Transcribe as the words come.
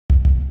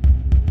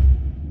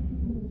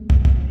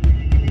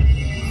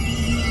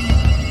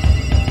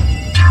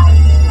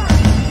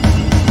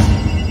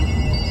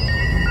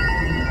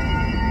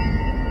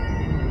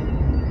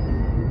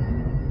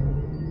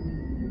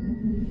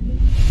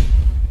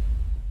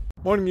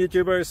Morning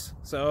YouTubers.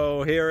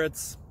 So here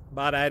it's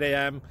about 8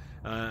 a.m.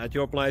 At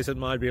your place it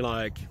might be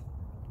like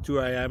 2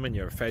 a.m. and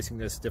you're facing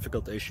this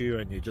difficult issue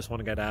and you just want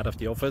to get out of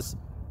the office.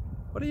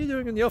 What are you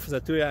doing in the office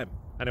at 2 a.m.?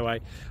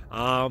 Anyway,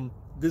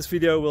 this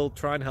video will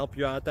try and help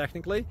you out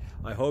technically.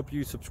 I hope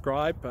you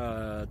subscribe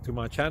to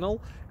my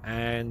channel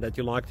and that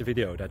you like the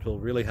video. That will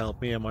really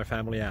help me and my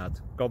family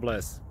out. God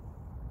bless.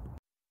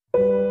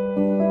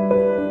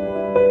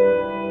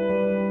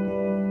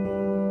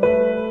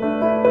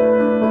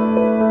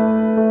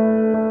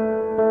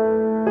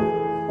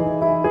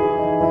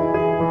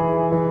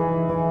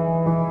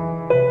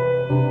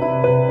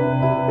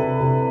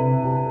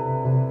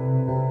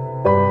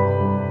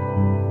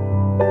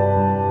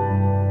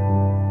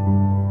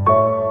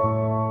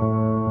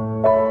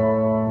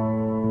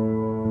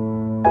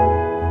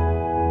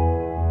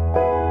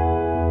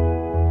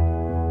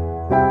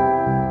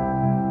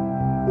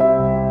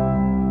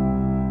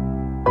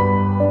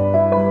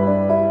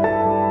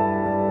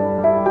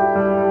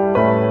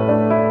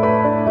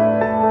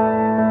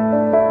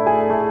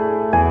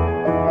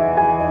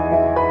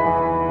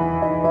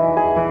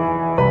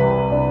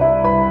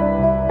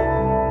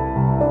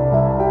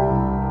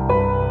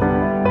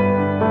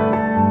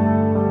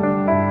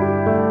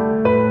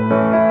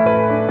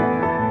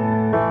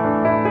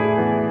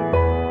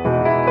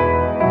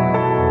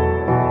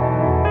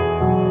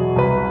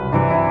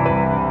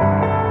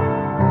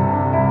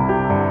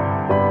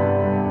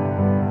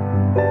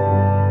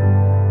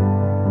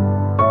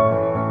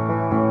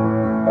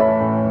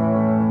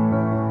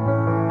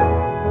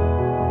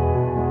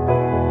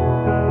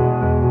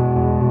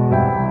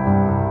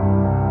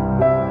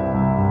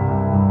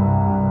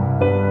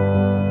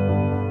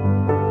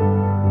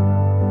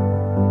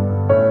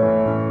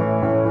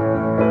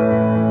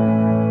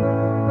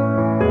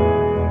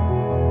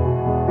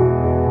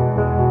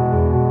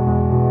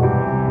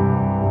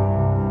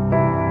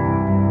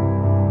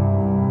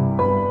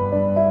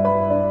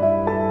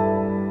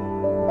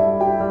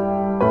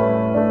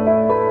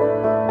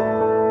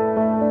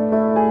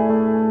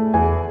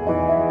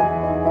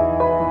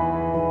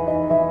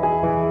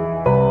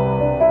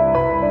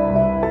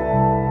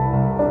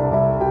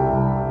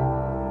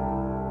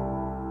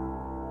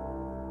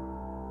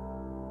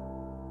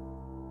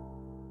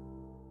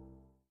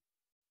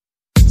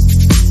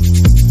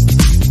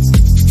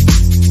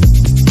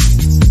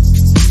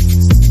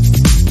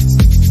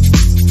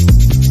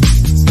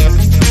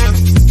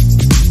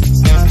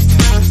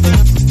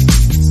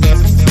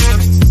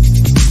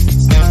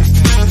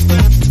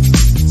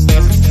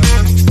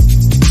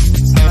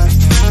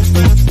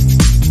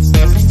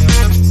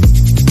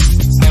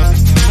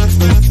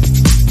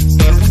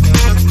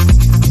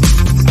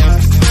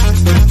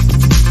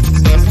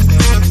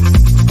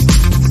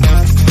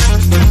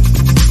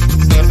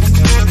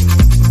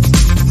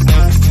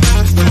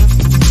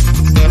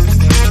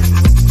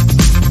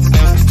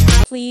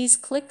 Please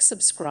click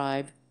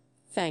subscribe.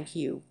 Thank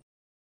you.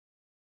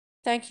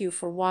 Thank you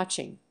for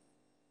watching.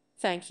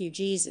 Thank you,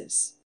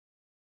 Jesus.